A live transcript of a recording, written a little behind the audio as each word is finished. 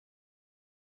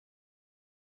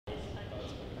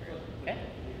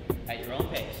At your own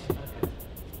pace.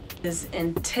 It's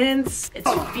intense, it's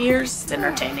fierce, it's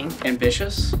entertaining.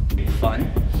 Ambitious,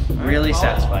 fun, really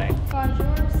satisfying.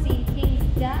 Vengeur, see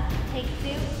King's Death, take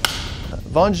 2.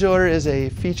 Vengeur is a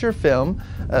feature film,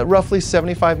 roughly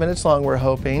 75 minutes long, we're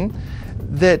hoping,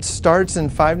 that starts in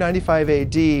 595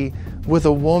 AD with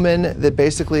a woman that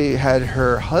basically had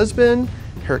her husband,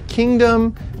 her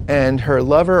kingdom, and her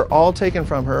lover all taken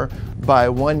from her by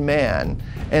one man.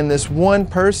 And this one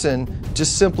person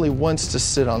just simply wants to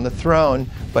sit on the throne,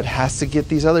 but has to get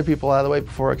these other people out of the way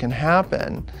before it can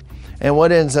happen. And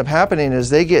what ends up happening is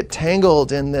they get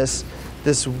tangled in this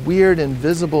weird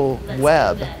invisible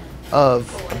web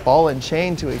of ball and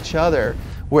chain to each other,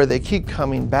 where they keep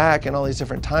coming back in all these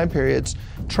different time periods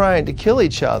trying to kill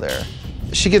each other.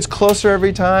 She gets closer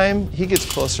every time, he gets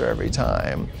closer every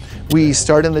time. We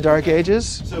start in the Dark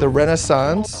Ages, the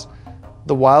Renaissance,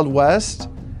 the Wild West,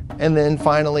 and then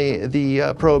finally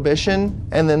the Prohibition,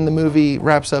 and then the movie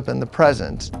wraps up in the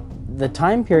present. The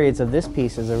time periods of this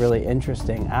piece is a really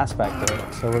interesting aspect of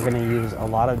it. So we're going to use a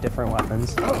lot of different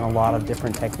weapons and a lot of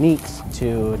different techniques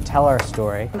to tell our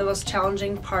story. The most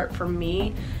challenging part for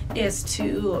me is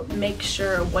to make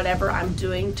sure whatever I'm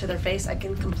doing to their face, I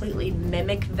can completely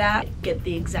mimic that, get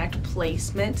the exact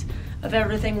placement of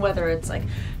everything, whether it's like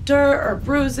dirt or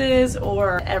bruises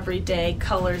or everyday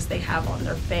colors they have on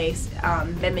their face,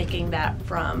 mimicking that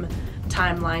from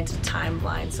timeline to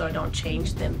timeline so I don't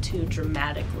change them too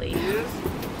dramatically.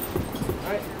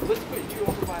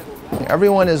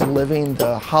 Everyone is living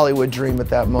the Hollywood dream at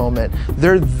that moment.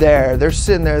 They're there, they're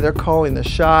sitting there, they're calling the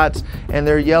shots, and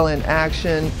they're yelling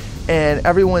action, and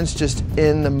everyone's just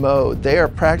in the mode. They are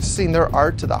practicing their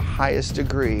art to the highest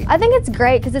degree. I think it's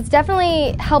great because it's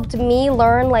definitely helped me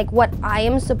learn like what I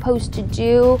am supposed to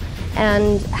do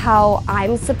and how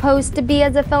I'm supposed to be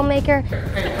as a filmmaker.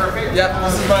 Perfect. Yep,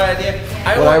 this is my idea.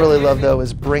 What I really love though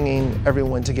is bringing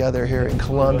everyone together here in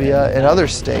Colombia and other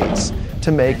states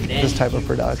to make this type of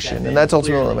production. And that's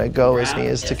ultimately my goal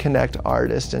is to connect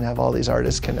artists and have all these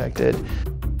artists connected.